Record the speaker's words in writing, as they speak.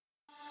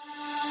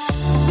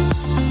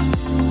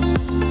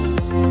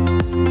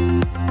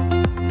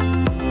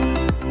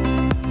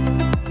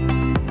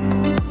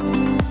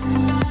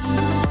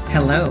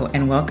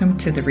and welcome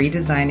to the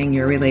Redesigning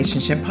Your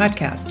Relationship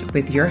podcast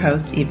with your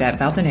hosts, Yvette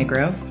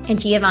Valdenegro and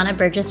Giovanna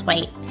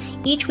Burgess-White.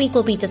 Each week,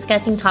 we'll be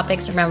discussing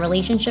topics around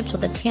relationships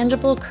with a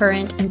tangible,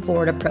 current, and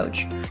forward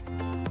approach.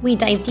 We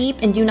dive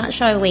deep and do not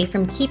shy away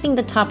from keeping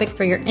the topic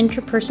for your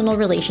interpersonal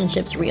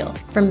relationships real.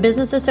 From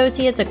business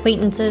associates,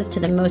 acquaintances, to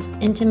the most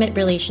intimate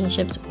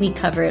relationships, we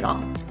cover it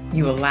all.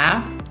 You will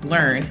laugh,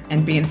 learn,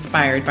 and be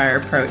inspired by our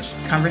approach,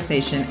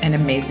 conversation, and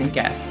amazing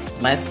guests.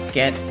 Let's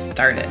get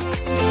started.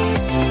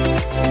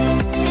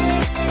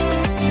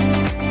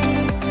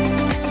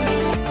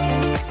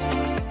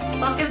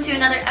 Welcome to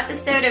another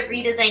episode of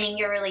Redesigning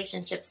Your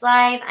Relationships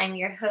Live. I'm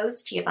your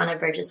host, Giovanna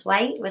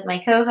Burgess-White, with my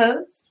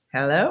co-host.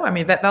 Hello, I'm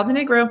Yvette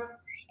Valdenegro.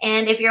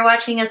 And if you're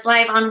watching us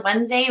live on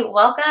Wednesday,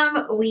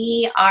 welcome.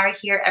 We are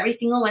here every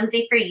single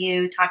Wednesday for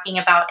you, talking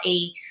about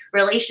a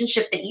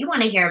relationship that you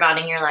want to hear about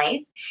in your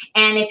life.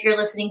 And if you're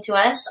listening to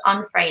us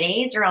on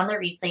Fridays or on the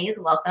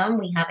replays, welcome.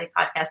 We have a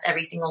podcast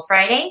every single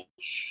Friday.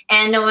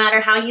 And no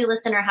matter how you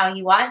listen or how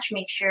you watch,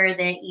 make sure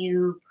that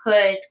you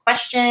put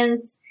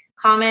questions,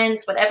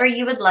 comments, whatever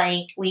you would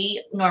like.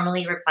 We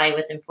normally reply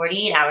within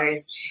 48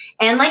 hours.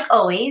 And like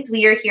always,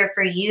 we are here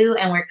for you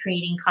and we're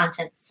creating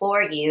content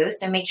for you.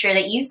 So make sure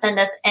that you send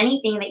us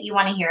anything that you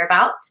want to hear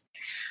about.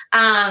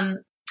 I'm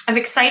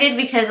excited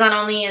because not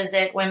only is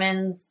it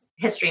Women's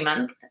History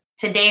Month,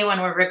 today when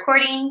we're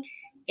recording,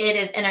 it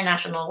is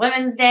International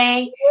Women's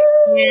Day.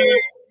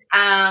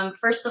 And,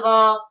 first of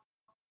all,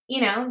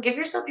 give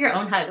yourself your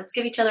own hug. Let's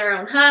give each other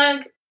our own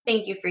hug.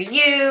 Thank you for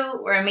you.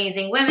 We're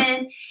amazing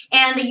women.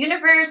 And the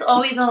universe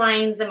always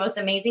aligns the most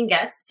amazing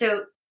guests.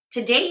 So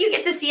today you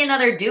get to see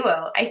another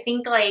duo. I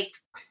think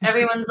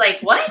everyone's like,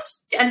 what?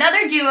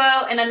 Another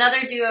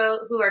duo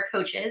who are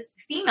coaches,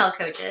 female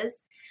coaches.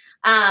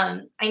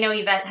 I know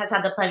Yvette has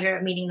had the pleasure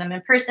of meeting them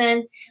in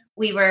person.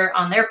 We were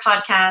on their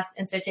podcast.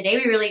 And so today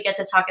we really get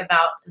to talk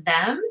about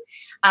them,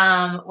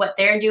 what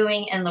they're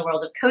doing in the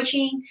world of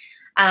coaching.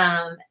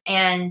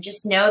 And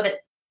just know that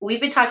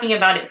we've been talking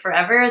about it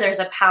forever. There's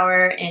a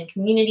power in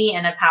community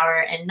and a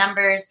power in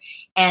numbers,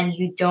 and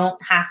you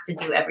don't have to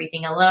do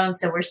everything alone.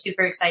 So we're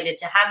super excited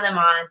to have them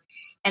on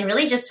and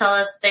really just tell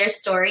us their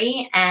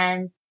story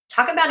and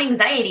talk about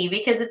anxiety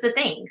because it's a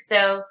thing.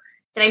 So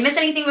did I miss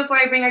anything before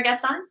I bring our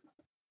guest on?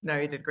 No,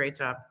 you did a great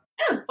job.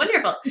 Oh,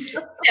 wonderful.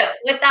 So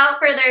without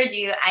further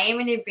ado, I am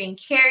going to bring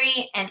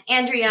Carrie and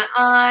Andrea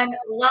on.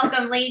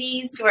 Welcome,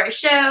 ladies, to our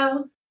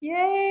show.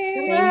 Yay.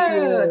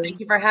 Hello. Thank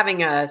you for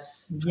having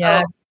us.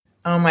 Yes.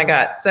 Oh my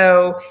God.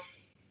 So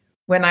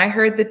when I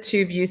heard the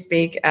two of you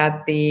speak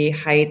at the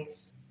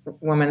Heights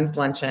Women's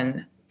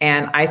Luncheon,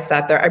 and I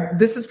sat there,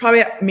 this is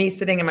probably me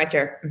sitting in my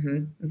chair.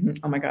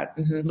 Oh my God.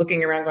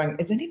 Looking around going,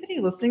 is anybody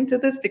listening to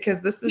this?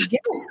 Because this is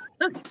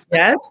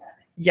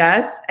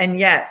yes, and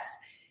yes.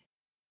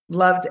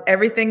 Loved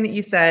everything that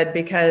you said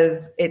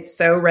because it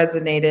so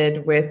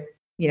resonated with,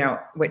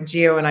 what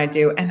Gio and I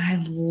do. And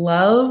I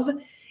love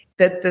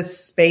that the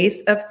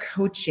space of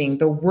coaching,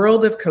 the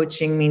world of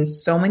coaching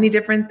means so many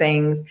different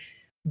things,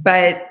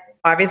 but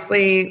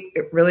obviously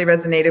it really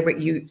resonated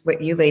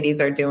what you ladies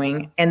are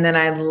doing. And then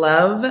I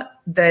love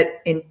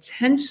that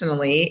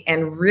intentionally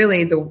and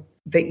really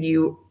that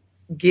you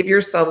give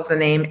yourselves the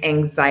name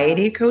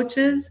anxiety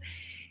coaches.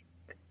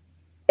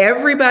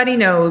 Everybody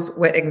knows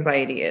what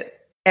anxiety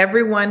is.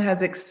 Everyone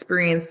has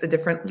experienced a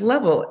different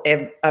level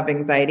of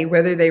anxiety,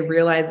 whether they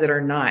realize it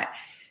or not.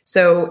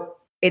 So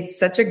it's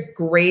such a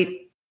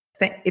great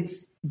thing.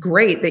 It's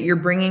great that you're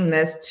bringing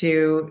this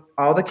to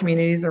all the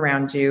communities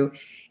around you.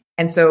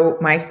 And so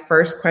my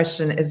first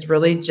question is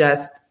really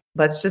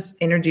let's just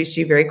introduce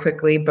you very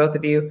quickly, both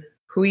of you,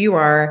 who you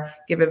are,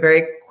 give a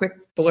very quick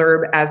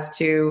blurb as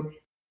to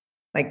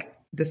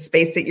the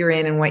space that you're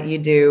in and what you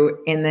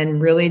do, and then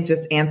really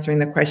just answering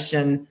the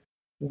question,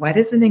 what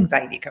is an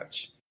anxiety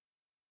coach?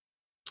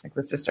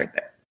 Let's just start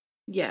there.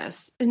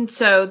 Yes. And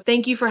so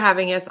thank you for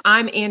having us.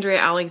 I'm Andrea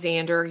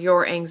Alexander,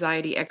 your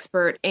anxiety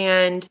expert.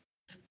 And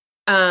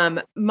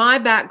my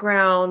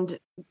background,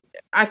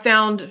 I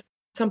found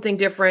something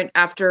different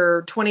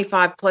after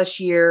 25 plus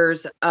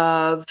years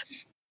of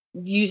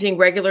using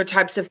regular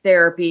types of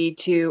therapy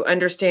to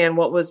understand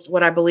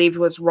what I believed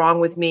was wrong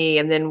with me.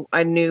 And then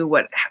I knew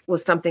what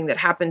was something that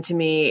happened to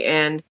me.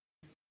 And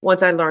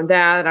once I learned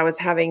that, I was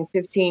having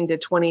 15 to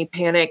 20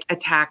 panic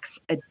attacks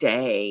a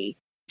day.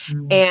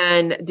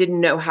 And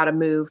didn't know how to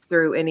move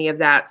through any of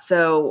that.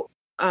 So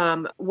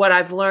what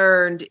I've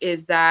learned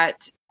is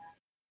that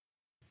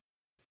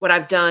what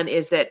I've done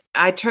is that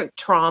I took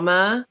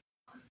trauma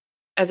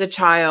as a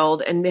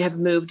child and have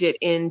moved it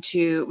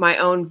into my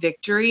own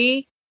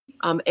victory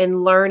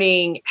and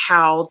learning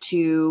how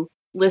to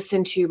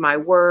listen to my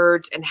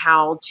words and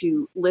how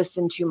to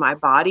listen to my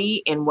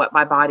body and what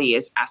my body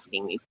is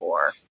asking me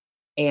for.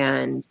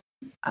 And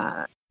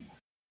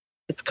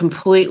it's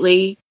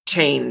completely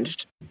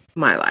changed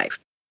my life.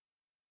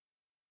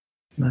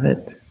 Love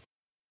it.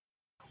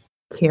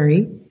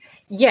 Carrie?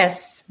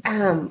 Yes,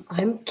 I'm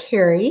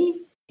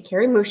Carrie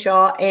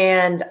Muchaw,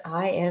 and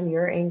I am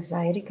your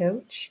anxiety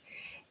coach.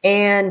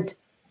 And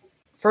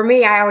For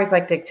me, I always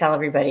like to tell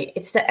everybody,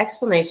 it's the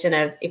explanation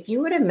of if you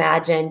would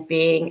imagine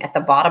being at the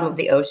bottom of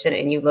the ocean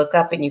and you look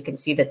up and you can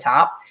see the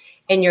top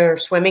and you're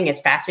swimming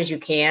as fast as you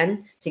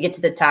can to get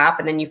to the top,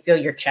 and then you feel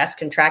your chest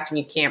contract and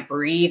you can't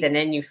breathe, and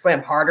then you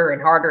swim harder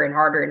and harder and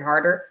harder and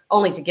harder,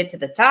 only to get to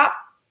the top,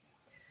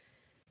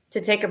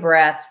 to take a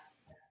breath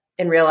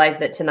and realize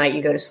that tonight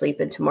you go to sleep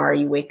and tomorrow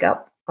you wake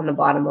up on the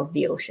bottom of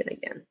the ocean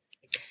again.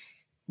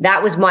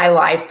 That was my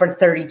life for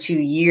 32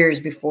 years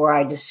before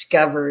I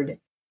discovered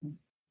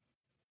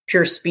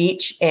pure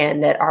speech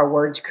and that our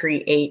words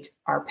create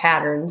our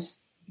patterns,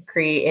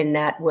 and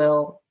that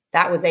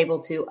was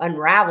able to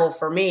unravel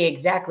for me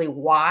exactly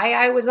why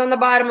I was on the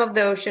bottom of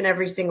the ocean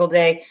every single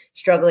day,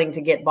 struggling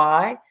to get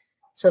by,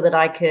 so that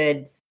I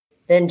could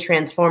then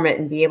transform it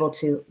and be able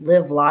to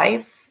live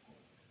life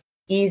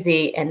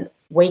easy and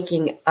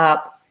waking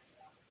up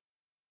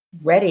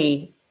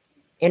ready,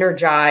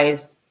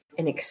 energized,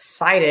 and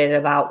excited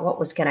about what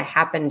was going to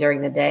happen during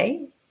the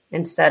day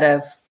instead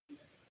of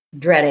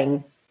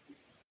dreading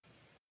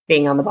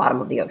being on the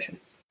bottom of the ocean.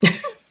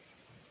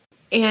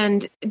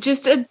 And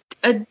just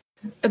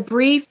a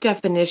brief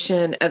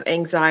definition of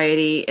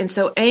anxiety. And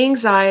so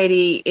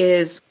anxiety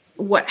is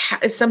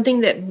is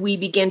something that we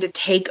begin to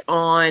take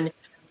on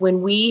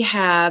when we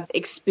have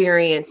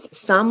experienced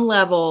some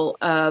level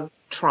of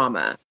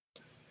trauma,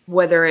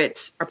 whether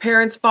it's our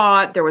parents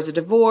fought, there was a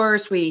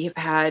divorce,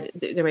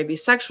 there may be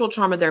sexual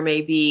trauma, there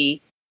may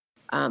be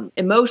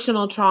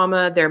emotional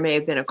trauma, there may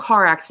have been a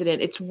car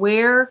accident. It's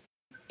where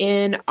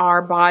in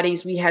our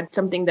bodies we had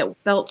something that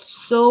felt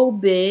so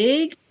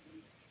big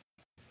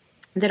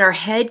that our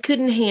head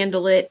couldn't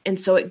handle it, and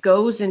so it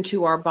goes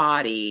into our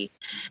body.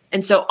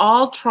 And so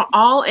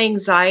all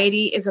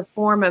anxiety is a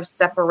form of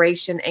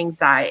separation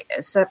anxiety.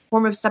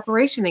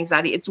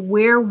 It's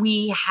where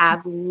we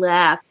have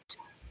left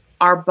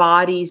our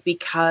bodies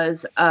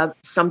because of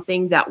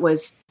something that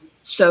was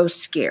so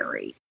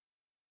scary.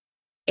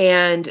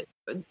 And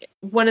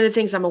one of the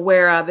things I'm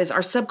aware of is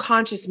our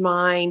subconscious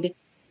mind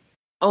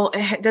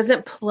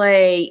doesn't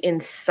play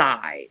in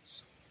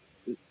size.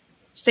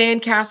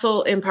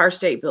 Sandcastle, Empire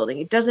State Building.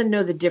 It doesn't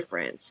know the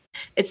difference.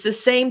 It's the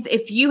same.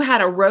 If you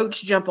had a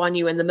roach jump on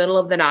you in the middle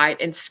of the night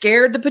and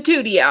scared the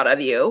patootie out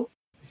of you,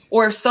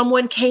 or if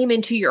someone came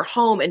into your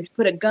home and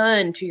put a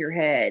gun to your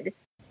head,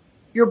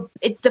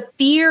 the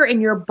fear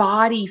in your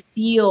body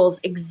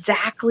feels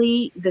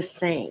exactly the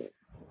same.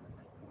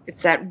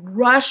 It's that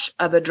rush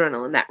of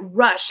adrenaline, that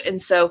rush. And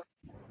so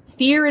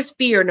fear is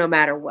fear no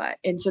matter what.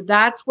 And so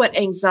that's what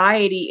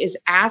anxiety is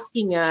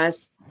asking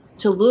us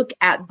to look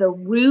at the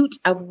root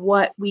of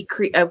what we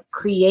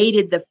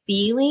created the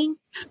feeling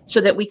so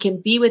that we can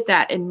be with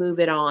that and move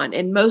it on.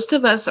 And most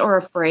of us are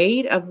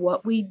afraid of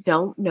what we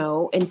don't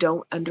know and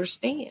don't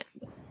understand.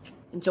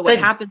 And so what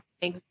happens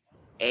in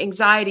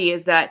anxiety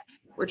is that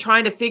we're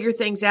trying to figure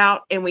things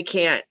out and we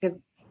can't because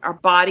our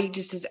body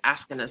just is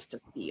asking us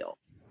to feel.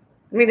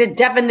 I mean, the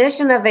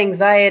definition of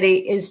anxiety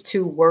is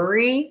to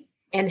worry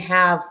and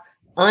have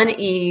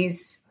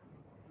unease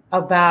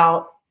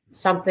about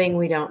something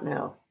we don't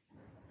know.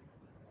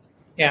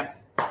 Yeah.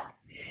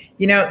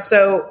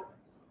 So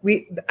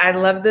I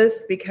love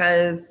this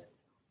because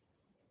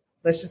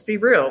let's just be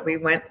real. We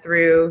went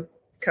through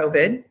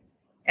COVID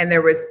and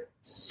there was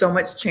so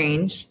much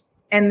change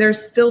and there's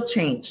still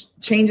change.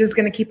 Change is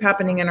going to keep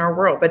happening in our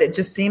world, but it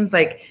just seems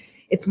like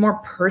it's more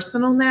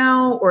personal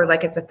now, or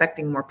like it's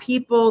affecting more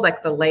people,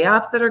 like the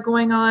layoffs that are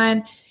going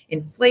on,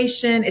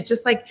 inflation. It's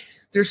just like,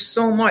 there's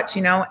so much,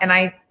 and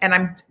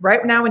I'm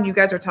right now when you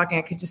guys are talking,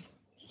 I could just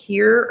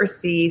hear or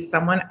see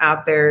someone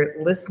out there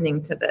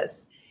listening to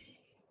this.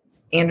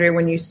 Andrea,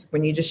 when you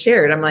just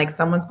shared, I'm like,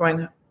 someone's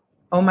going,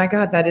 oh my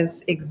God, that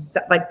is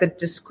like the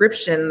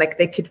description, like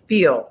they could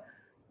feel.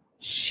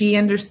 She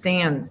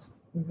understands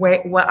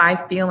what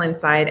I feel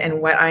inside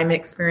and what I'm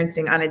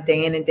experiencing on a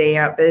day in and day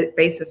out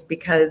basis,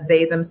 because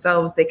they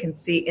themselves, they can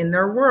see in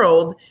their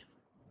world,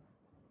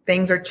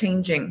 things are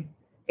changing.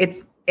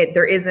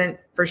 There isn't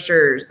for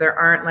sure. There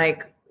aren't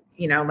like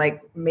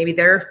maybe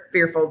they're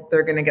fearful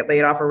they're going to get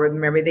laid off, or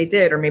maybe they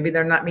did, or maybe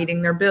they're not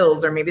meeting their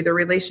bills, or maybe their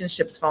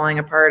relationship's falling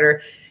apart,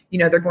 or,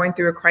 they're going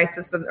through a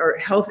crisis or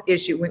health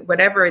issue,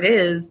 whatever it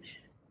is,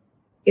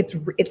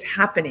 it's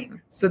happening.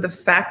 So the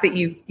fact that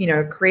you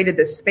created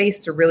this space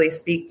to really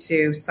speak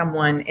to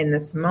someone in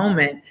this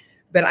moment,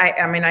 but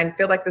I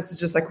feel like this is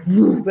just like,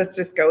 whoo, let's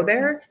just go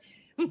there,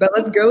 but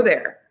let's go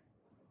there.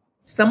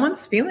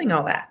 Someone's feeling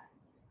all that.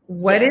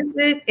 What is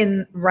it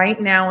in right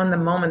now in the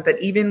moment that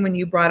even when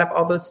you brought up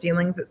all those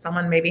feelings that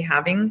someone may be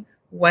having,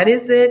 what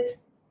is it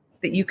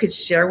that you could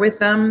share with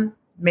them?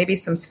 Maybe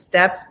some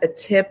steps, a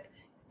tip,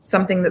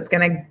 something that's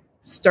going to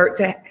start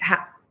to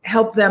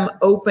help them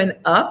open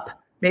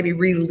up, maybe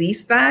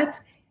release that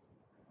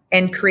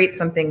and create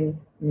something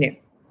new.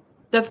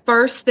 The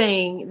first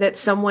thing that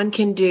someone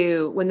can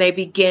do when they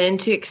begin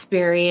to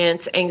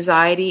experience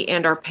anxiety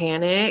and or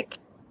panic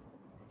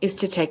is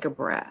to take a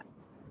breath.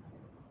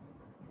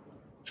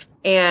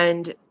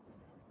 And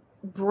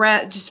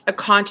breath, just a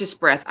conscious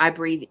breath. I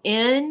breathe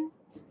in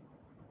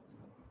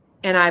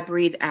and I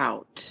breathe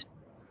out.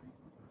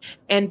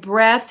 And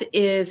breath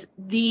is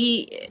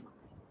the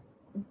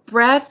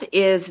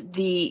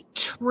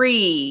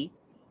tree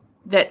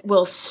that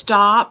will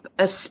stop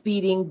a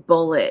speeding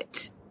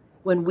bullet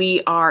when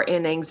we are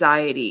in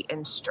anxiety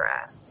and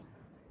stress.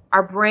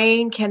 Our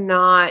brain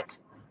cannot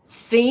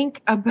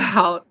think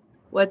about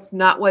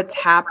what's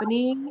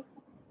happening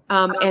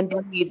and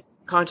breathe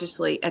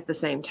consciously at the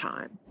same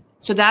time.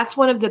 So that's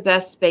one of the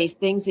best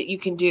things that you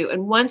can do.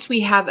 And once we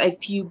have a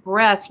few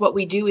breaths, what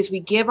we do is we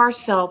give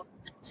ourselves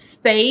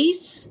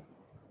space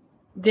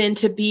then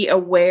to be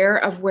aware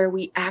of where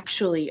we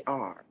actually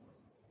are.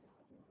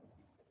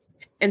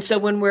 And so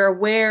when we're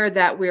aware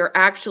that we're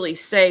actually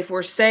safe,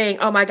 we're saying,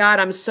 oh my God,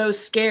 I'm so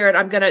scared.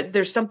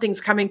 There's something's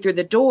coming through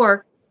the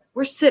door.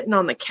 We're sitting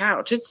on the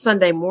couch. It's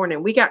Sunday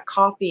morning. We got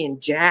coffee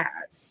and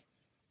jazz.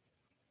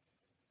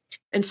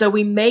 And so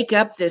we make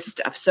up this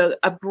stuff. So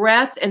a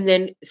breath and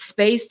then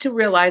space to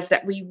realize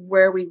that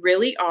where we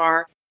really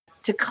are,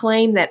 to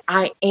claim that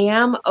I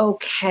am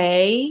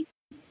okay.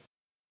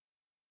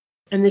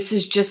 And this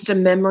is just a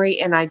memory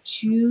and I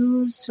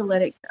choose to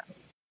let it go.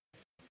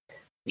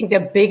 I think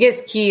the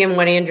biggest key in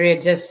what Andrea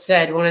just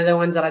said, one of the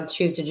ones that I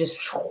choose to just,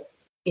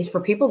 is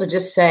for people to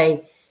just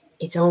say,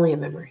 it's only a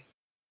memory.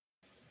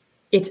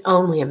 It's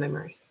only a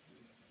memory.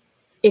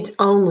 It's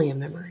only a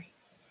memory.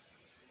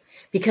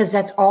 Because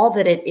that's all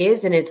that it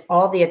is, and it's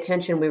all the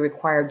attention we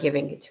require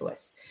giving it to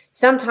us.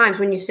 Sometimes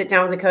when you sit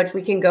down with a coach,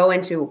 we can go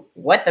into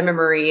what the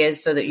memory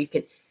is so that you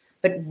could,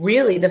 but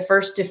really the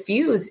first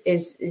diffuse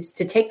is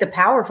to take the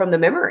power from the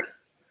memory.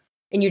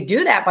 And you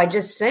do that by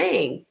just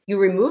saying, you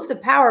remove the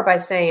power by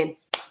saying,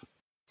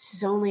 this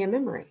is only a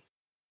memory.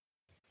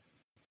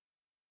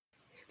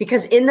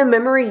 Because in the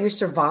memory you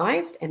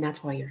survived, and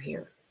that's why you're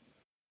here.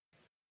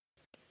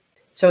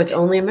 So it's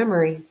only a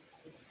memory.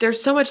 There's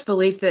so much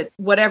belief that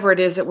whatever it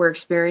is that we're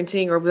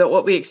experiencing or that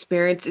what we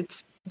experience,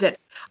 it's that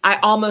I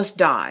almost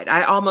died.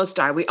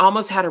 We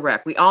almost had a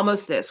wreck. We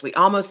almost this. We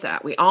almost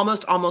that. We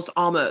almost.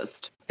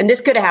 And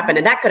this could have happened,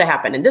 and that could have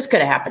happened, and this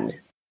could have happened.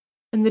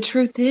 And the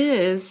truth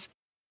is,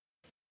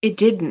 it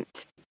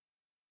didn't.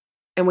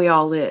 And we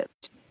all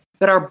lived.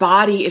 But our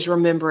body is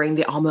remembering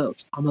the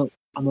almost.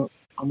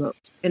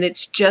 And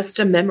it's just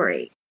a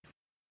memory.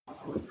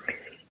 Oh,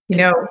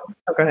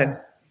 go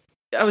ahead.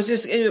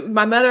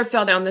 My mother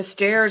fell down the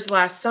stairs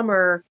last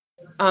summer.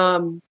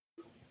 And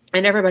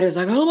everybody was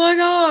like, oh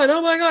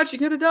my God, she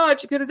could have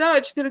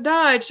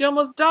died. She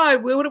almost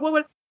died.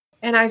 What?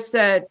 And I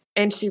said,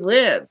 and she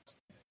lived.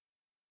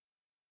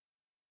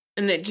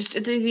 And it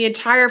just, the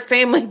entire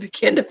family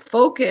began to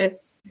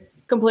focus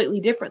completely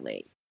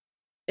differently.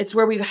 It's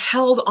where we've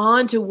held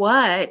on to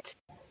what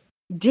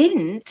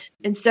didn't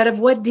instead of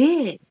what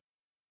did.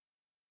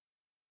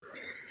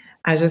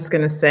 I was just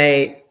going to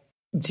say,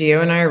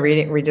 Gio and I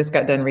we just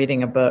got done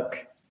reading a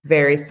book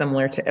very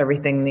similar to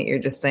everything that you're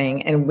just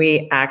saying. And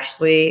we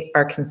actually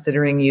are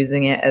considering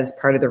using it as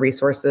part of the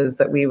resources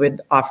that we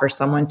would offer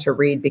someone to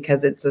read,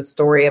 because it's a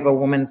story of a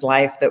woman's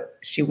life that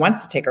she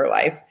wants to take her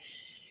life.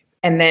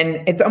 And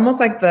then it's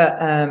almost like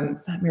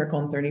it's not Miracle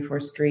on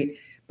 34th Street,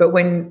 but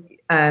when,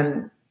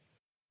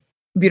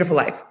 Beautiful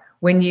Life,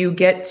 when you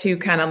get to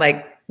kind of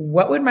like,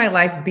 what would my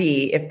life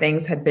be if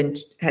things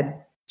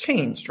had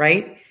changed,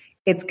 right?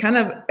 It's kind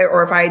of,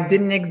 or if I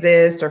didn't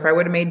exist, or if I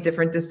would have made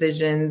different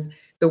decisions,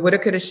 the woulda,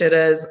 coulda,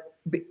 shouldas,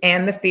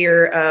 and the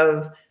fear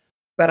of,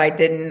 but I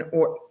didn't,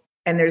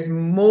 and there's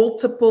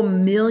multiple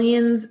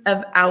millions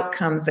of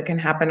outcomes that can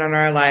happen in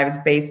our lives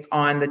based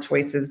on the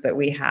choices that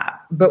we have.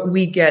 But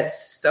we get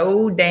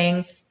so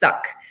dang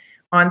stuck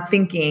on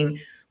thinking,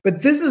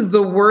 but this is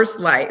the worst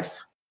life.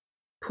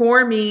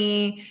 Poor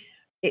me.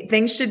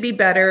 Things should be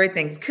better.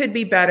 Things could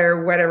be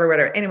better,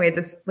 whatever. Anyway,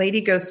 this lady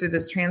goes through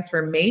this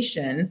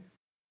transformation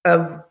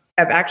of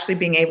actually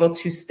being able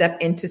to step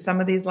into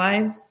some of these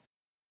lives.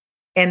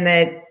 And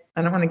that,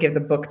 I don't want to give the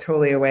book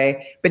totally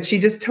away, but she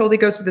just totally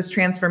goes through this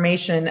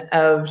transformation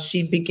of,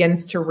 she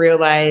begins to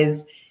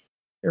realize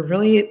there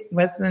really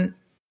wasn't,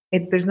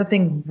 there's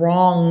nothing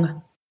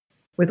wrong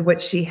with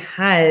what she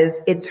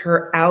has. It's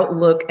her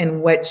outlook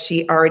and what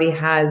she already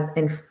has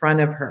in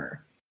front of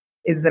her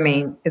is the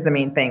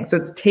main thing. So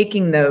it's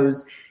taking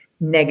those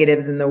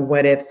negatives and the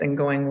what ifs and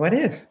going, what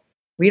if?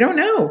 We don't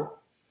know.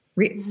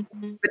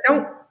 But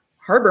don't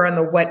harbor on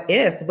the what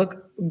if,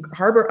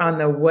 harbor on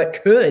the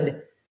what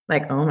could.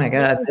 Like, oh my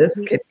God, this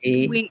could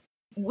be.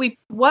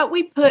 What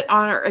we put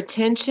our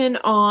attention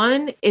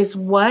on is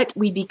what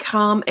we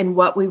become and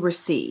what we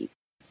receive.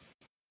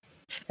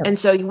 Yep. And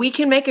so we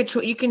can make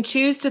you can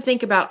choose to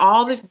think about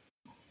all the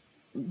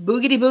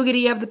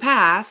boogity of the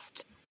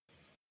past,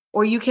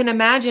 or you can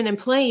imagine and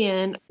play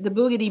in the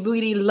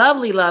boogity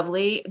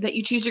lovely that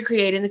you choose to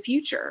create in the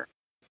future.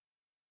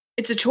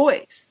 It's a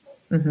choice.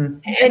 Mm-hmm.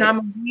 And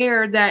I'm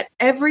aware that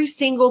every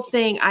single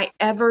thing I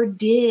ever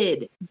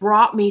did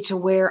brought me to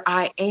where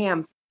I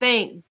am.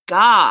 Thank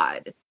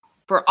God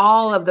for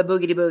all of the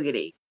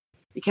boogity,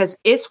 because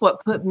it's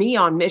what put me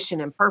on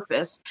mission and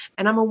purpose.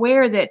 And I'm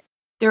aware that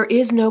there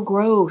is no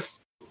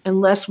growth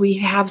unless we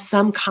have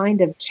some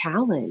kind of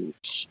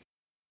challenge.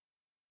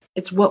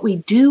 It's what we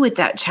do with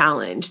that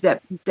challenge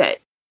that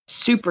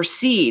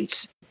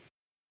supersedes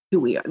who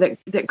we are,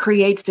 that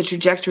creates the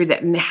trajectory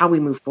that and how we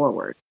move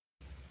forward.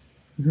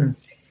 Mm-hmm.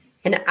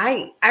 And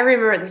I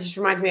remember, this just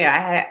reminds me,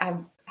 I've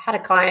had a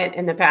client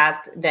in the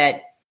past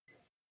that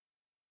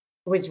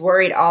was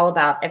worried all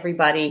about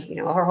everybody, you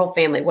know, her whole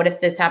family. What if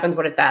this happens?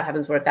 What if that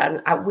happens? What if that?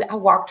 And I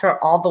walked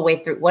her all the way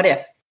through. What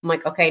if? I'm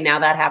like, okay, now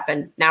that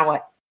happened. Now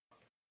what?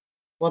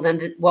 Well,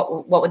 then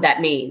what would that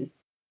mean?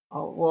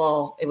 Oh,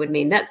 well, it would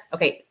mean that.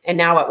 Okay. And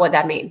now what would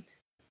that mean?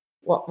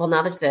 Well,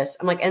 now there's this.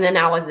 I'm like, and then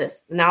now what's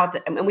this? Now,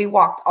 and we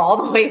walked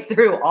all the way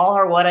through all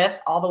her what ifs,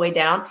 all the way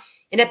down.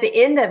 And at the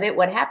end of it,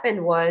 what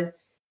happened was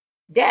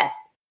death.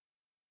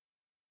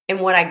 And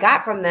what I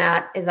got from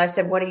that is I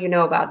said, what do you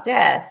know about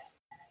death?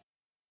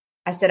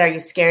 I said, are you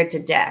scared to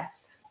death?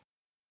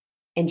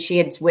 And she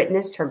had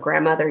witnessed her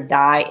grandmother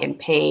die in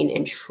pain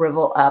and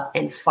shrivel up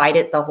and fight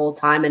it the whole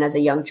time. And as a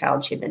young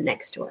child, she'd been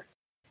next to her.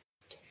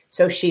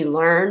 So she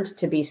learned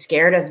to be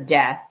scared of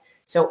death.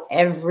 So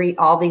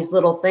all these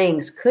little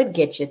things could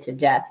get you to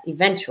death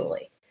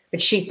eventually.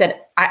 But she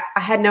said, I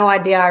had no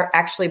idea I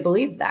actually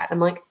believed that. I'm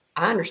like,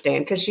 I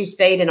understand, because she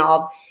stayed in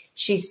all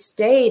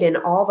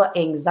the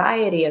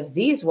anxiety of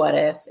these what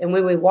ifs. And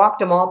when we walked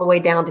them all the way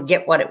down to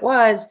get what it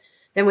was,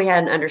 then we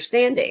had an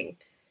understanding.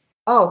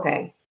 Oh,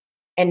 okay.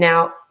 And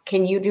now,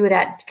 can you do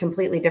that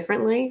completely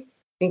differently?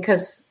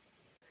 Because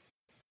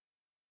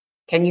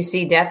can you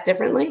see death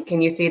differently?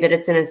 Can you see that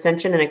it's an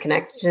ascension and a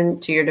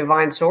connection to your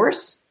divine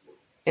source?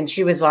 And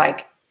she was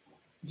like,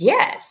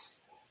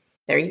 yes,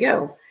 there you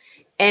go.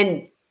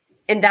 And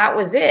that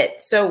was it.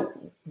 So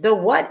the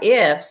what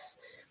ifs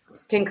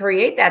can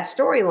create that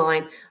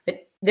storyline,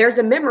 but there's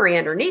a memory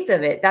underneath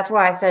of it. That's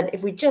why I said,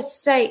 if we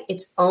just say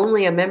it's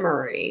only a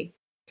memory,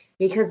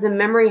 because the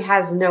memory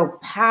has no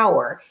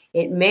power.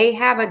 It may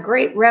have a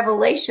great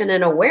revelation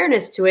and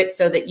awareness to it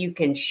so that you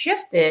can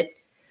shift it,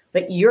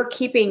 but you're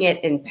keeping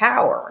it in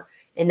power.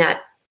 And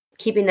that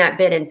keeping that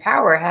bit in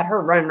power had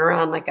her running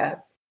around like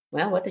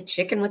with a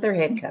chicken with her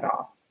head cut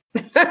off.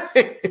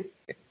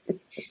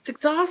 It's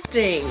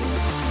exhausting.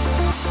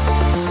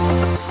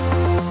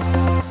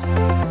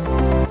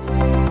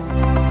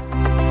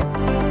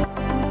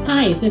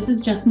 Hi, this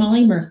is Jess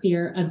Molly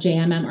Mercier of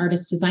JMM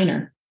Artist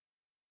Designer.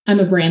 I'm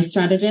a brand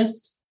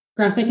strategist,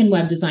 graphic and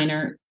web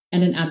designer,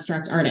 and an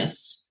abstract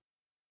artist.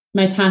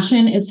 My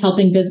passion is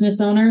helping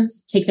business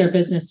owners take their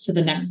business to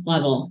the next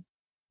level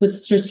with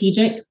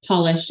strategic,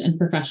 polished, and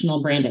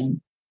professional branding.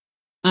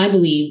 I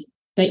believe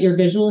that your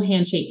visual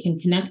handshake can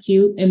connect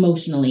you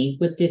emotionally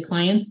with the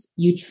clients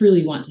you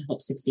truly want to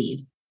help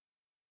succeed.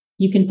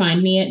 You can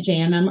find me at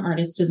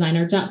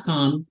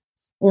jmmartistdesigner.com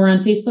or on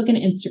Facebook and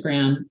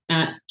Instagram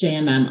at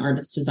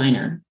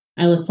jmmartistdesigner.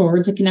 I look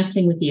forward to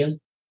connecting with you.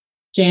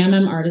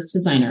 JMM Artist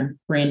Designer,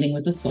 branding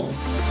with a soul.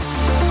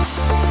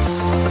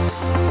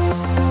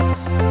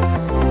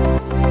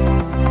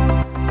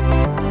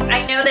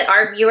 I know that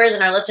our viewers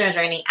and our listeners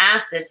are going to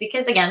ask this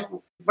because, again,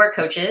 we're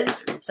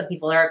coaches. Some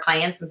people are our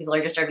clients. Some people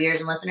are just our viewers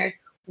and listeners.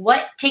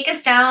 Take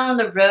us down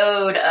the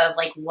road of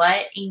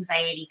what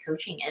anxiety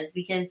coaching is,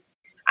 because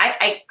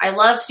I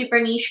love super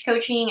niche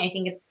coaching. I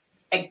think it's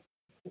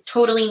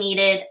totally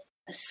needed.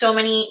 So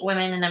many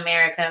women in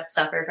America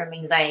suffer from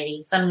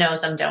anxiety. Some know,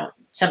 some don't.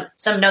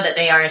 Some know that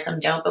they are, some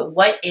don't. But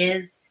what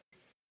is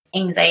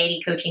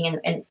anxiety coaching,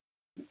 and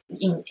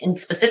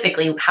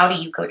specifically, how do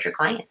you coach your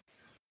clients?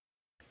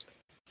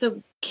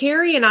 So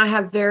Carrie and I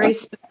have very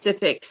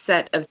specific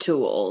set of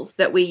tools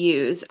that we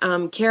use.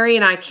 Carrie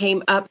and I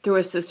came up through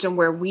a system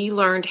where we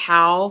learned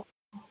how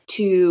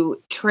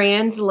to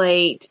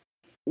translate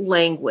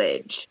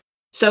language.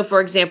 So,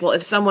 for example,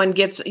 if someone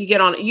you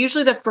get on,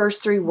 usually the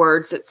first 3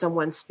 words that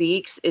someone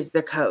speaks is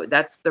the code.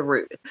 That's the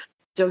root.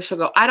 So she'll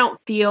go, I don't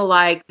feel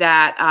like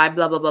that. I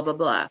blah, blah, blah, blah,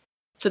 blah.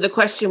 So the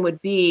question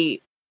would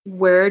be,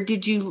 where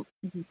did you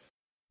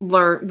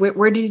learn?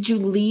 Where did you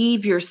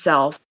leave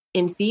yourself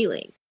in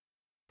feeling?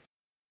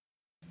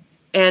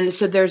 And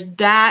so there's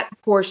that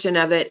portion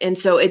of it. And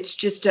so it's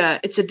just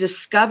it's a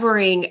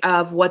discovering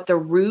of what the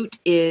root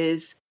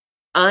is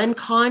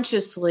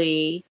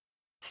unconsciously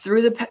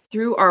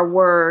through our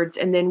words.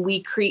 And then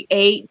we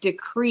create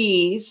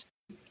decrees,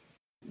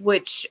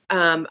 which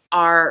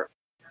are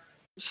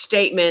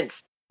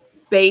statements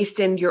based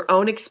in your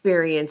own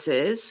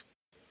experiences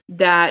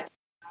that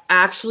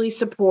actually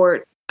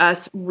support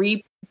us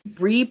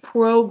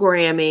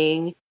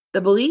reprogramming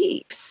the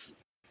beliefs.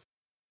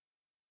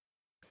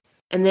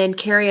 And then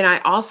Carrie and I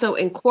also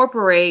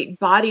incorporate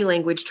body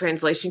language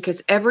translation,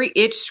 because every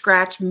itch,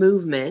 scratch,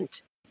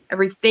 movement,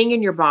 everything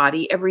in your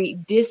body, every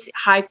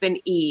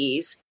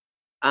dis-ease,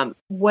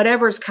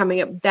 whatever's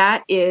coming up,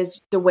 that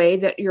is the way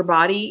that your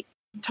body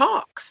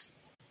talks.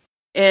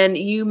 And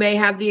you may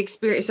have the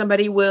experience,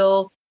 somebody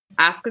will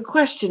ask a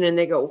question and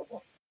they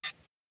go,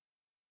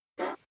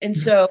 and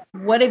so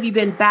what have you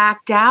been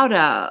backed out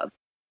of?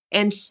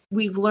 And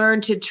we've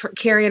learned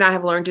Carrie and I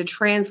have learned to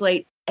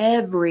translate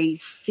every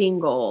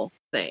single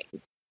thing.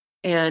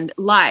 And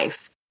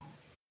life,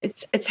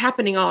 it's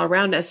happening all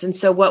around us. And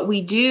so what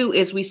we do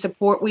is we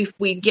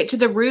get to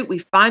the root, we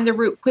find the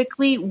root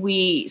quickly,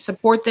 we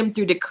support them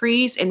through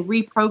decrees and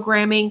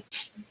reprogramming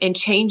and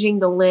changing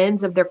the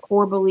lens of their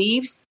core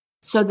beliefs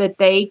so that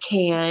they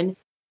can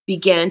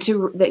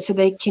so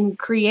they can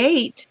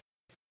create,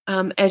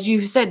 as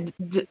you said,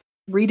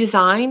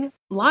 redesign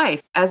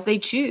life as they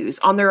choose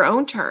on their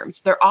own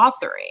terms. They're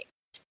authoring.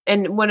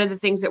 And one of the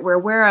things that we're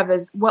aware of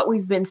is what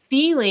we've been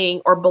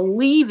feeling or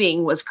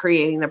believing was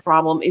creating the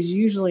problem is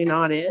usually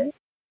not it.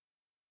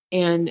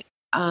 And,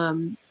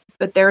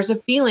 but there's a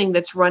feeling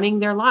that's running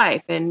their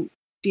life, and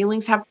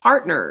feelings have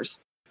partners.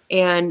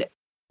 And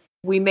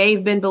we may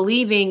have been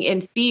believing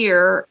in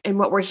fear, and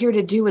what we're here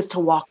to do is to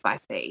walk by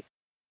faith.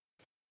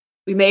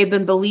 We may have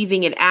been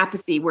believing in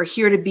apathy. We're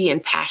here to be in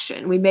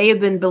passion. We may have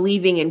been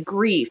believing in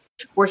grief.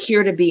 We're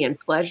here to be in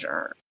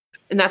pleasure.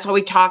 And that's why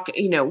we talk,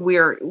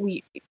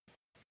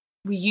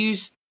 we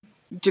use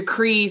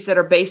decrees that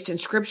are based in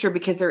scripture,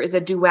 because there is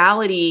a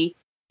duality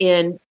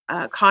in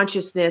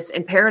consciousness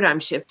and paradigm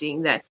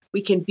shifting, that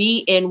we can be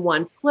in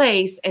one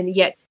place and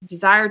yet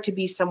desire to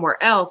be somewhere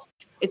else.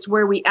 It's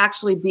where we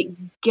actually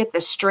get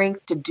the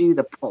strength to do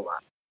the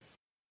pull-up,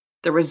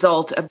 the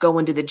result of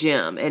going to the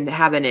gym and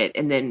having it.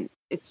 And then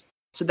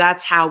so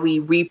that's how we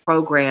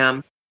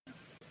reprogram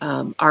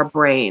our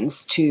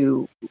brains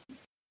to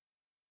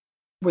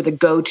where the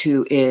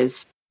go-to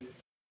is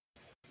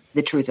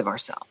the truth of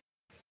ourselves.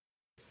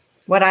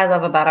 What I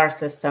love about our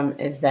system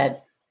is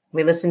that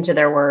we listen to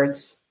their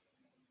words.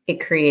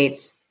 It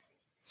creates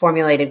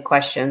formulated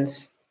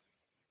questions.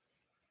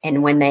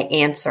 And when they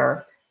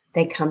answer,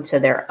 they come to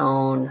their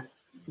own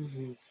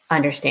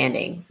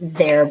understanding.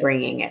 They're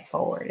bringing it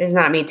forward. It's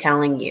not me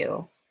telling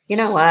you, you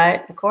know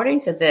what,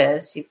 according to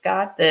this, you've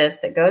got this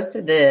that goes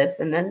to this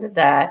and then to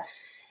that.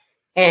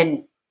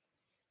 And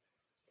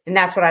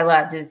that's what I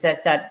loved, is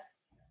that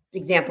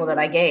example that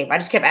I gave. I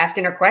just kept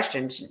asking her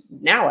questions.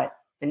 Now what?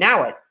 And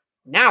now what?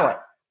 Now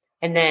what?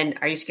 And then,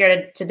 are you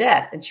scared to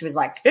death? And she was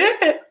like,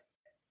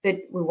 but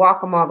we walk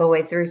them all the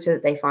way through so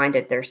that they find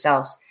it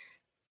themselves.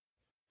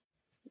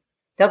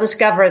 They'll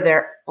discover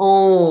their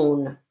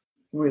own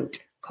root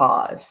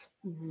cause.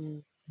 Mm-hmm.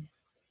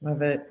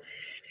 Love it.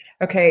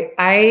 Okay.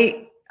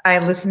 I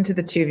listen to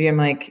the two of you. I'm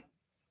like,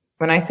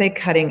 when I say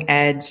cutting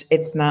edge,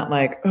 it's not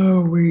like,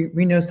 oh,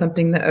 we know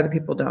something that other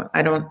people don't.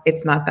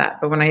 It's not that.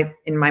 But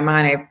in my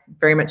mind, I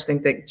very much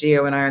think that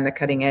Gio and I are on the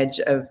cutting edge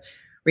of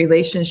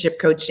relationship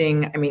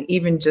coaching. I mean,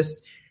 even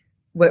just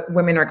what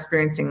women are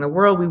experiencing in the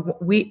world,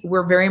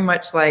 we're very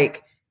much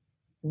like,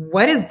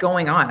 what is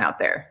going on out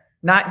there?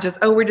 Not just,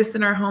 oh, we're just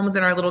in our homes,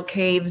 in our little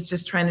caves,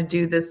 just trying to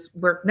do this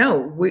work.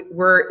 No,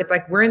 it's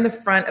like, we're in the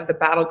front of the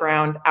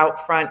battleground,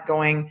 out front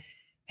going,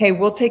 hey,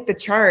 we'll take the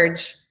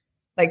charge.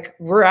 Like,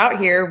 we're out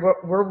here,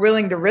 we're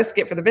willing to risk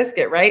it for the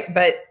biscuit. Right.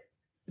 But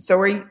so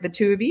are the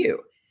two of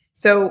you.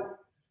 So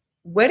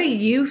what do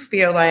you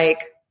feel like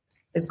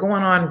is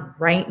going on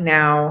right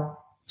now,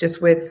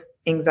 just with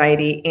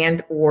anxiety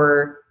and,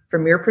 or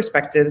from your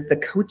perspectives, the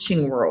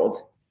coaching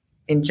world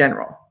in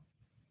general?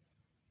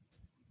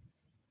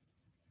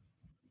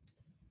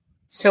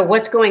 So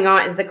what's going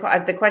on is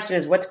the question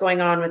is, what's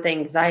going on with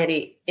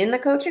anxiety in the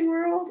coaching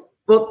world?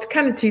 Well, it's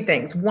kind of two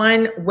things.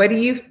 One, what do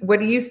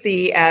you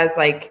see as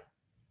like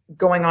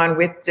going on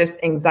with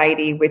just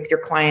anxiety with your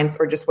clients,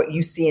 or just what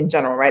you see in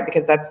general, right?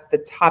 Because that's the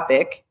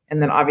topic.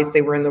 And then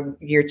obviously we're in the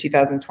year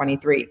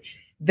 2023.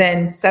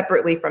 Then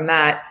separately from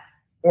that,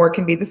 or it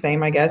can be the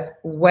same, I guess,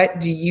 what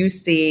do you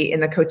see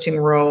in the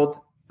coaching world,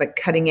 like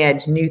cutting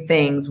edge, new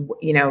things,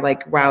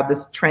 like, wow,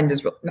 this trend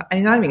is not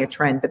even a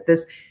trend, but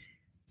this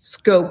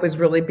scope is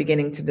really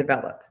beginning to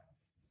develop?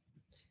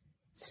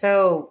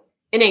 So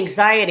in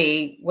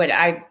anxiety,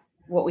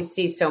 what we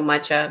see so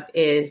much of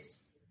is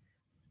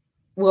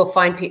we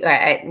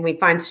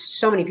find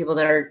so many people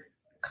that are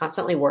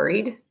constantly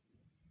worried,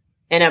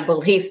 and a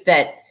belief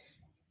that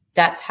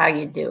that's how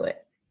you do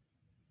it.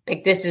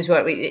 Like, this is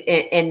what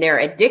and they're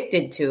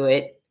addicted to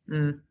it.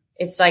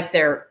 It's like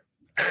they're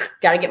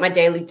got to get my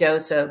daily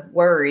dose of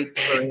worry,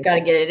 got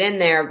to get it in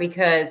there,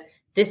 because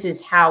this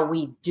is how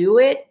we do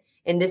it.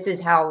 And this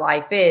is how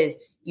life is.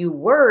 You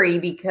worry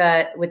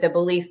because with the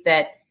belief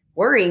that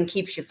worrying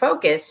keeps you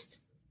focused.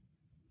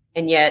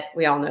 And yet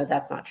we all know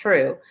that's not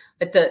true.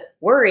 But the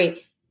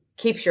worry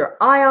keeps your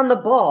eye on the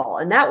ball.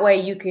 And that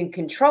way you can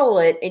control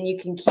it and you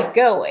can keep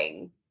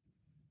going.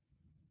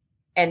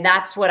 And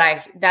that's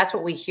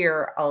what we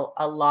hear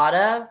a lot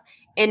of.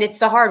 And it's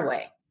the hard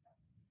way.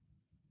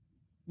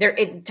 They're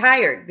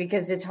tired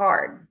because it's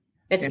hard.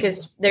 It's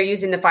because they're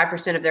using the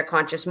 5% of their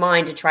conscious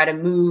mind to try to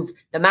move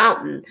the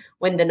mountain,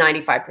 when the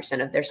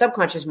 95% of their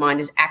subconscious mind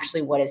is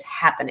actually what is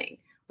happening,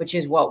 which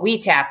is what we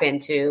tap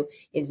into,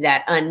 is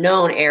that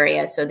unknown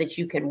area, so that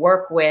you can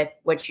work with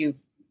what you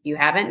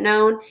haven't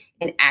known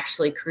and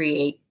actually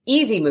create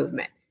easy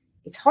movement.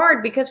 It's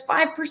hard because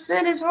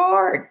 5% is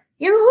hard.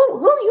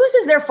 Who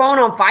uses their phone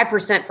on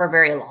 5% for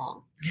very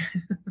long?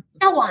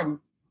 No one.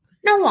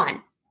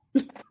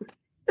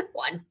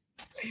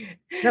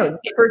 No,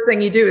 the first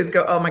thing you do is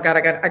go, oh my God,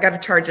 I got to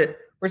charge it.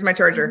 Where's my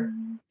charger?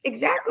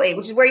 Exactly,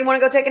 which is where you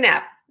want to go take a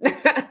nap.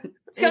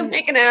 Let's go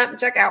take a nap and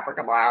check out for a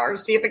couple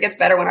hours, see if it gets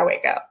better when I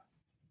wake up.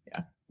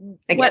 Yeah.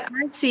 Again. What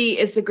I see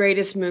is the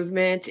greatest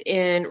movement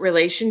in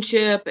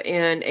relationship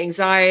and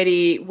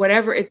anxiety,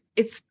 whatever.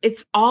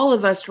 It's all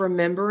of us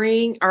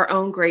remembering our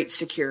own great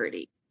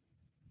security.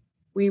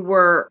 We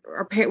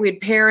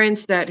had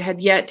parents that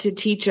had yet to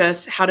teach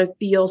us how to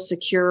feel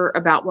secure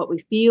about what we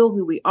feel,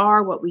 who we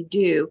are, what we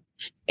do.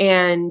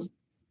 And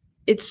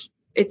it's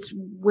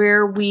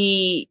where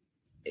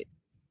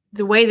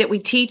the way that we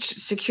teach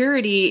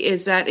security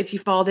is that if you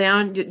fall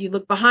down, you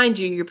look behind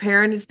you, your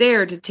parent is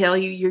there to tell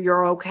you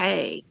you're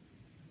okay.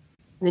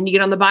 And then you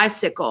get on the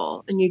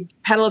bicycle and you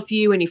pedal a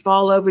few and you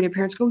fall over and your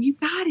parents go, you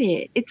got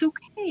it. It's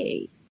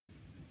okay.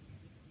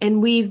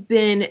 And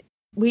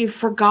we've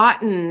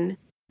forgotten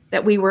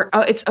that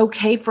it's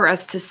okay for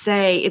us to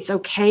say, it's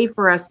okay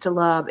for us to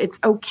love. It's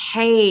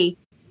okay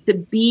to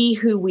be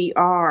who we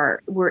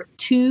are. We're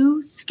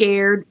too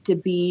scared to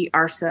be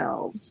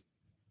ourselves.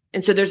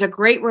 And so there's a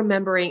great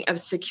remembering of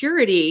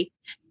security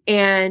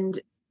and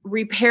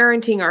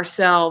reparenting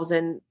ourselves.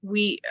 And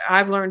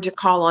I've learned to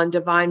call on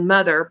Divine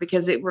Mother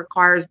because it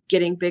requires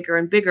getting bigger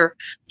and bigger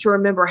to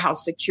remember how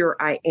secure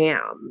I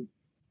am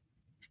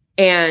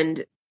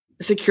and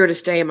secure to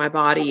stay in my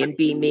body and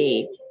be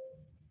me.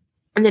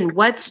 And then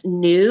what's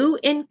new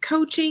in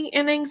coaching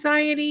and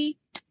anxiety?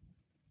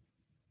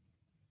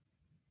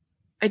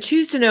 I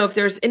choose to know if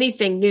there's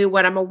anything new.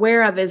 What I'm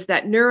aware of is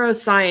that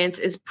neuroscience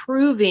is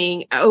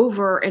proving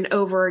over and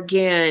over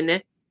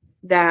again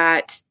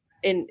that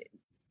in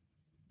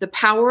the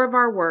power of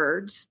our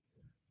words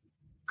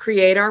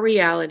create our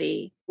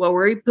reality. Where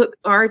we put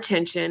our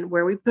attention,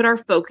 where we put our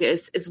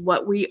focus is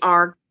what we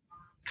are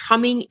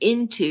coming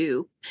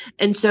into.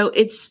 And so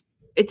it's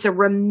a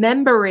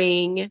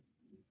remembering,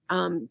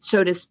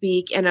 so to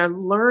speak, and a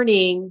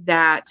learning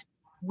that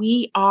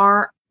we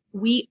are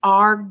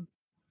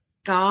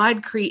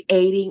God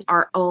creating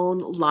our own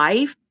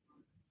life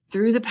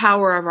through the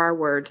power of our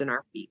words and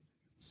our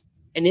feelings.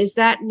 And is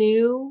that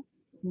new?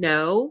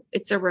 No,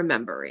 it's a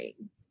remembering.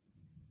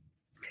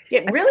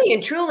 Yeah, really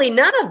and truly,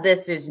 none of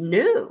this is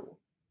new.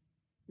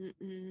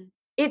 Mm-mm.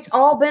 It's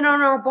all been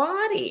on our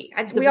body.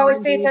 We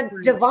always say it's a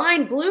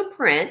divine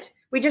blueprint.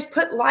 We just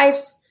put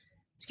life's,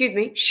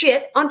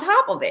 shit on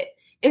top of it.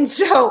 And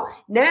so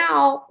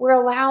now we're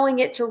allowing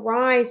it to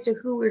rise to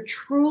who we're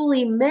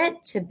truly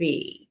meant to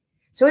be.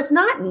 So it's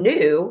not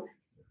new.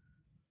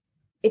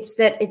 It's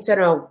that it's an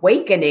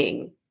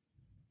awakening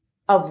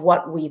of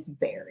what we've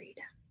buried.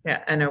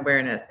 Yeah, an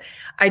awareness.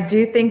 I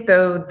do think,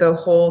 though, the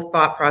whole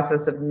thought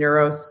process of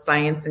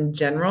neuroscience in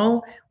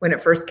general, when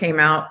it first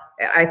came out,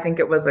 I think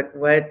it was like,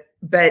 what?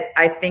 But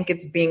I think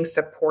it's being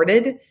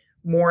supported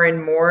more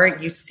and more.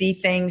 You see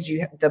things,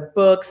 you have the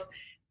books.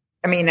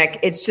 I mean, like,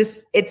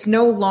 it's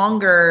no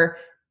longer,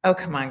 oh,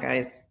 come on,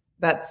 guys.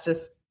 That's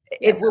just,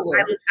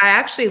 I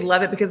actually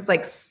love it because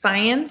like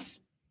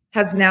science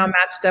has now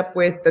matched up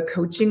with the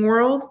coaching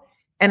world.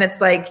 And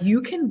it's like,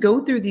 you can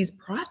go through these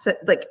process,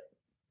 like,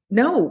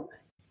 no,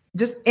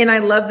 and I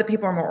love that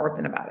people are more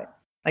open about it.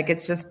 Like,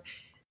 it's just,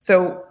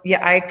 so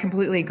yeah, I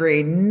completely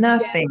agree.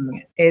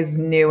 Nothing is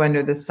new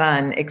under the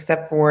sun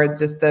except for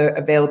just the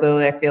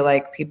availability. I feel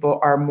like people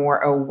are more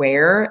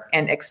aware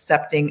and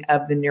accepting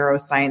of the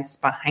neuroscience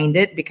behind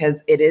it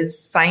because it is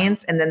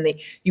science. And then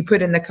you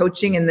put in the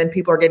coaching and then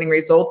people are getting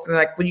results and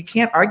they're like, well, you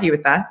can't argue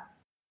with that.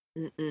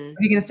 Mm-mm. What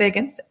are you going to say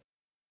against it?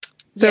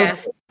 So,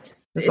 yes.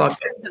 It's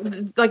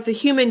like the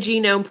Human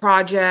Genome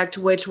Project,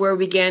 where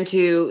we began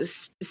to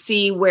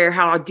see how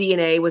our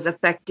DNA was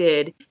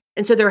affected.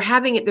 And so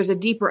there's a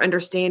deeper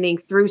understanding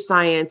through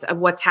science of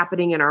what's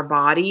happening in our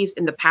bodies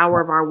and the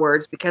power of our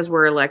words because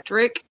we're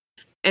electric.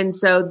 And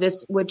so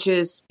this, which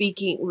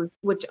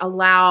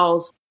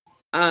allows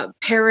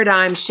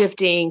paradigm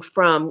shifting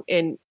from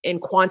in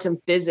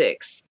quantum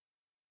physics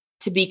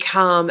to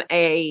become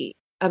a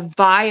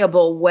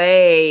viable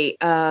way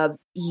of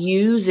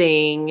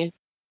using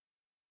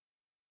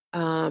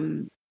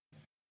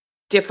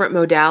different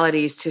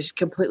modalities to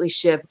completely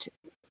shift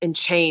and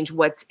change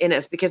what's in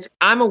us. Because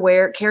I'm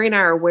aware, Carrie and I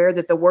are aware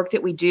that the work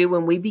that we do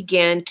when we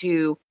begin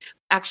to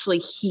actually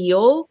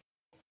heal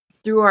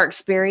through our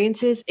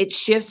experiences, it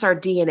shifts our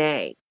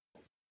DNA.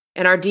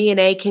 And our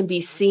DNA can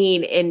be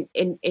seen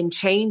in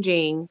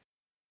changing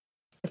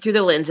through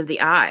the lens of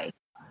the eye.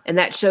 And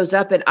that shows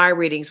up in eye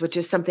readings, which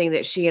is something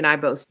that she and I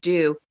both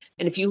do.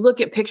 And if you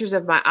look at pictures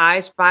of my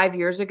eyes 5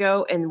 years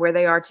ago and where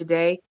they are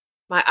today,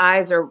 my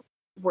eyes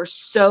were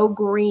so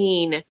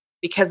green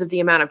because of the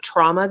amount of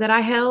trauma that I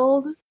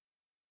held.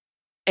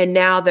 And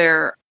now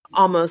they're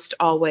almost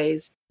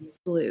always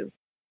blue.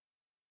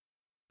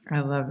 I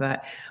love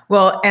that.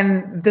 Well,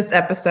 and this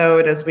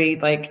episode, as we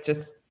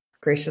just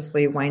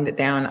graciously wind it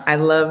down, I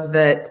love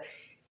that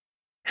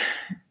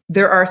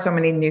there are so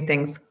many new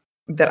things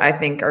that I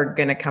think are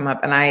going to come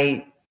up. And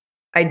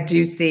I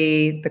do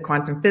see the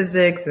quantum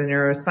physics, the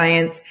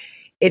neuroscience.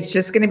 It's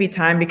just going to be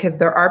time because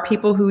there are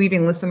people who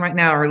even listen right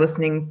now are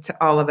listening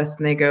to all of us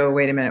and they go,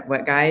 wait a minute,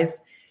 what, guys?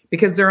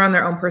 because they're on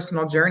their own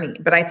personal journey.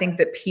 But I think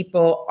that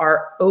people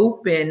are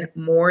open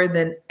more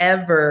than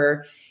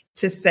ever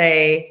to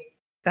say,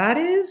 that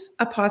is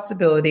a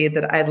possibility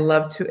that I'd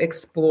love to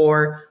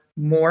explore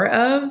more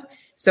of.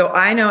 So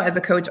I know as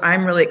a coach,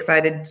 I'm really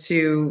excited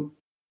to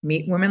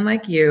meet women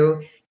like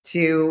you,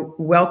 to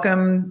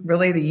welcome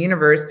really the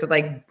universe to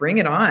like, bring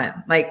it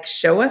on, like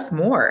show us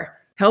more,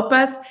 help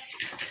us.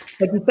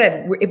 Like you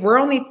said,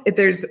 if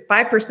there's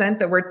 5%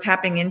 that we're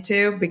tapping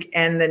into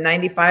and the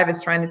 95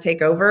 is trying to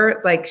take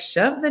over, like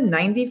shove the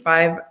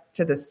 95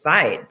 to the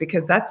side,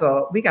 because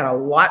we got a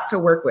lot to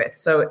work with.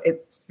 So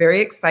it's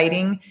very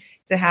exciting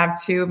to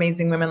have two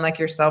amazing women like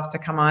yourself to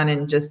come on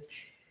and just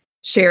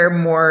share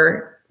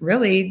more,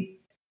 really.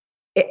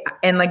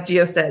 And like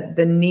Gio said,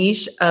 the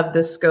niche of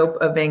the scope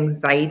of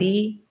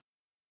anxiety,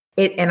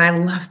 and I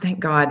love, thank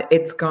God,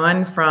 it's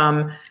gone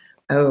from,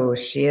 oh,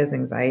 she has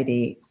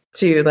anxiety,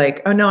 to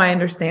like, oh no, I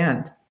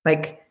understand.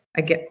 Like,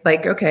 I get,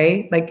 like,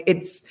 okay, like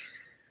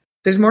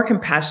there's more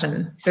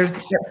compassion. There's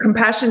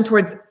compassion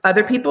towards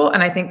other people.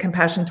 And I think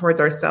compassion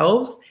towards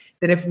ourselves,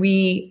 that if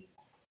we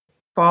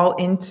fall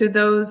into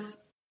those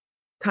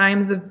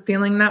times of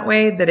feeling that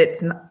way,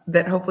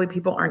 that hopefully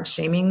people aren't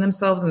shaming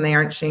themselves and they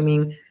aren't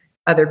shaming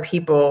other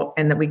people,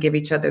 and that we give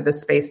each other the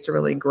space to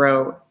really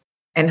grow.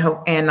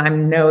 And I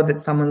know that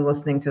someone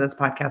listening to this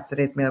podcast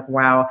today is going to be like,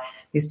 wow,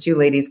 these two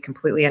ladies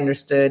completely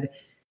understood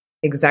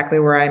exactly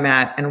where I'm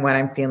at and what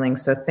I'm feeling.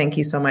 So thank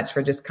you so much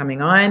for just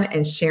coming on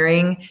and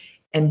sharing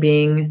and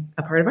being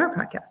a part of our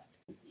podcast.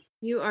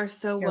 You are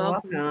so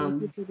welcome.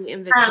 Thank you for the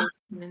invitation.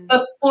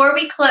 Before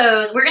we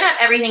close, we're going to have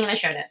everything in the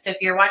show notes. So if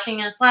you're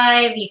watching us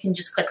live, you can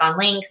just click on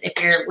links. If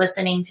you're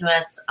listening to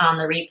us on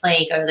the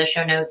replay, go to the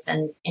show notes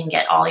and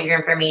get all your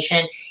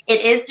information. It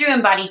is through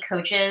Embody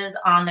Coaches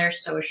on their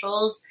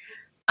socials.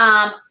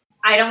 I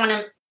don't want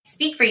to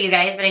speak for you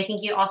guys, but I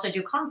think you also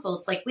do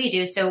consults like we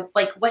do. So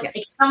like if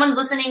someone's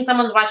listening,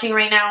 someone's watching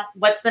right now,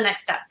 what's the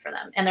next step for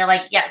them? And they're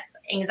like, yes,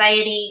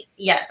 anxiety.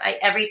 Yes.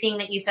 everything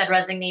that you said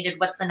resonated.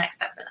 What's the next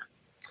step for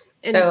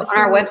them? So on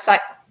our website,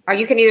 or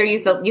you can either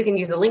use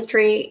the link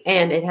tree,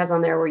 and it has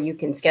on there where you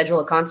can schedule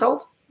a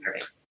consult.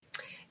 Perfect.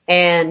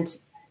 And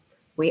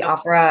we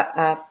offer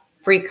a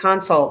free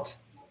consult,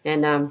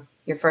 and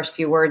your first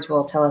few words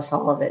will tell us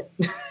all of it.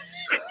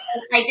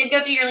 I did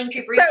go through your link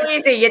tree. So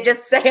easy. You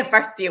just say a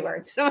first few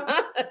words. Are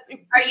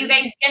you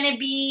guys going to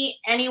be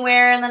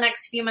anywhere in the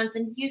next few months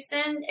in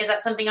Houston? Is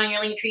that something on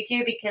your link tree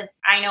too? Because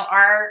I know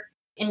our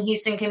in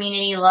Houston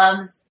community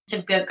loves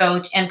to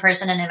go in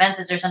person and events.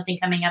 Is there something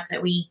coming up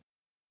that we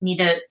need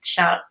to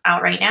shout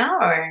out right now?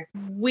 Or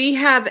we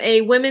have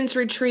a women's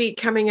retreat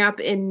coming up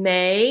in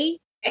May,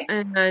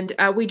 and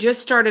we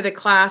just started a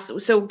class.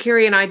 So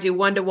Carrie and I do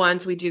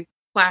one-to-ones. We do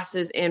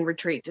classes and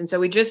retreats, and so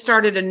we just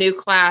started a new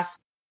class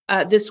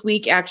this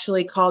week,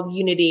 actually, called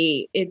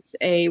Unity. It's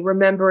a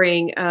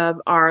remembering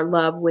of our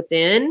love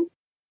within,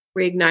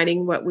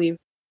 reigniting what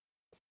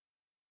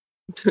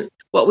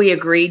we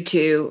agreed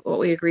to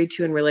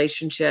in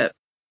relationship.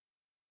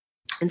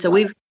 And so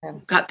we've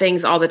got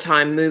things all the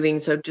time moving.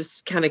 So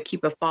just kind of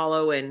keep a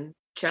follow and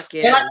check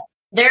in.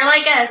 They're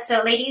like us.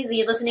 So ladies,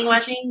 you listening,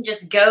 watching,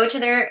 just go to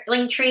their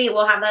link tree.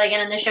 We'll have that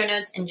again in the show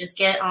notes, and just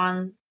get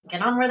on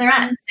where they're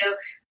at. So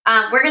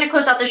we're going to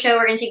close out the show.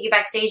 We're going to take you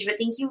backstage, but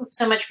thank you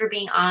so much for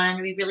being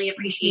on. We really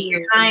appreciate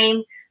your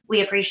time.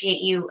 We appreciate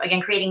you,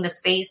 again, creating the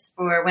space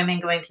for women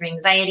going through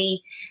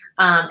anxiety,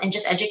 and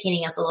just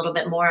educating us a little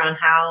bit more on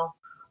how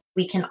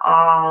we can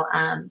all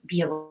be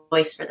a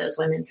voice for those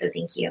women. So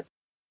thank you.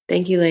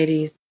 Thank you,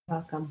 ladies.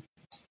 Welcome.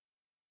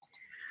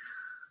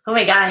 Oh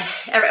my God.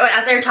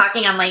 As they're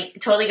talking, I'm like,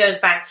 totally goes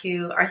back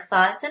to our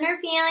thoughts and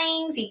our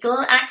feelings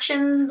equal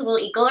actions will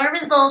equal our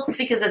results,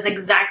 because that's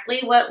exactly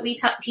what we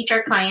teach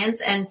our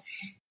clients. And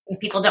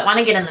people don't want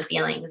to get in the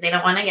feelings. They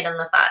don't want to get in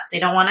the thoughts. They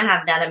don't want to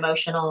have that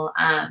emotional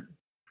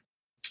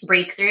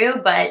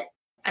breakthrough. But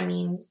I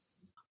mean,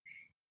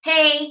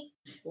 hey,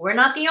 we're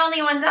not the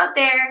only ones out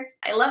there.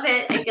 I love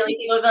it. I feel like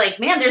people will be like,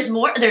 man, there's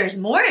more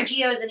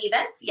GEOs and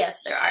events.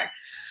 Yes, there are.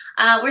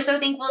 We're so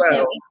thankful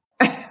too.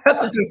 That's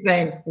what you're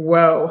saying.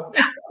 Whoa.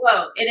 Yeah,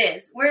 whoa, it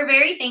is. We're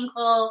very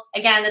thankful,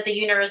 again, that the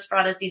universe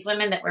brought us these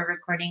women that we're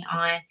recording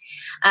on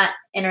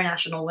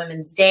International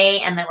Women's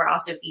Day, and that we're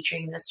also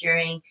featuring this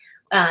during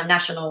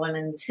National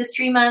Women's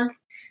History Month.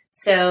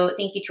 So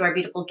thank you to our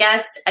beautiful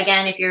guests.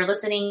 Again, if you're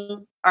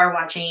listening or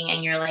watching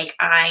and you're like,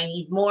 I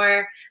need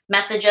more,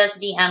 message us,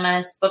 DM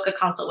us, book a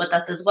consult with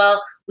us as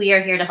well. We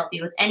are here to help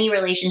you with any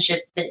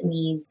relationship that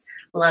needs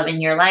love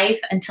in your life.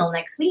 Until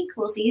next week,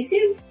 we'll see you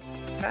soon.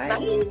 Bye.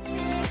 Bye.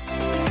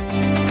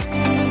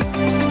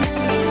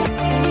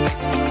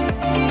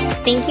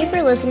 Thank you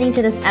for listening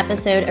to this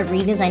episode of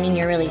Redesigning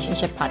Your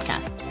Relationship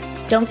podcast.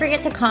 Don't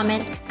forget to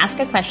comment, ask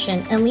a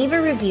question, and leave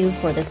a review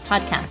for this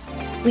podcast.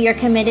 We are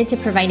committed to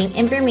providing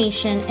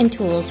information and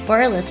tools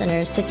for our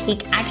listeners to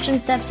take action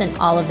steps in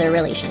all of their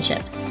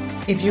relationships.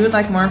 If you would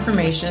like more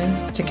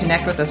information, to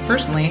connect with us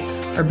personally,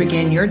 or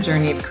begin your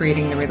journey of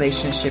creating the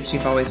relationships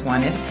you've always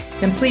wanted,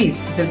 then please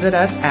visit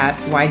us at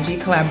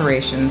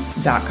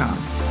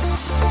ygcollaborations.com.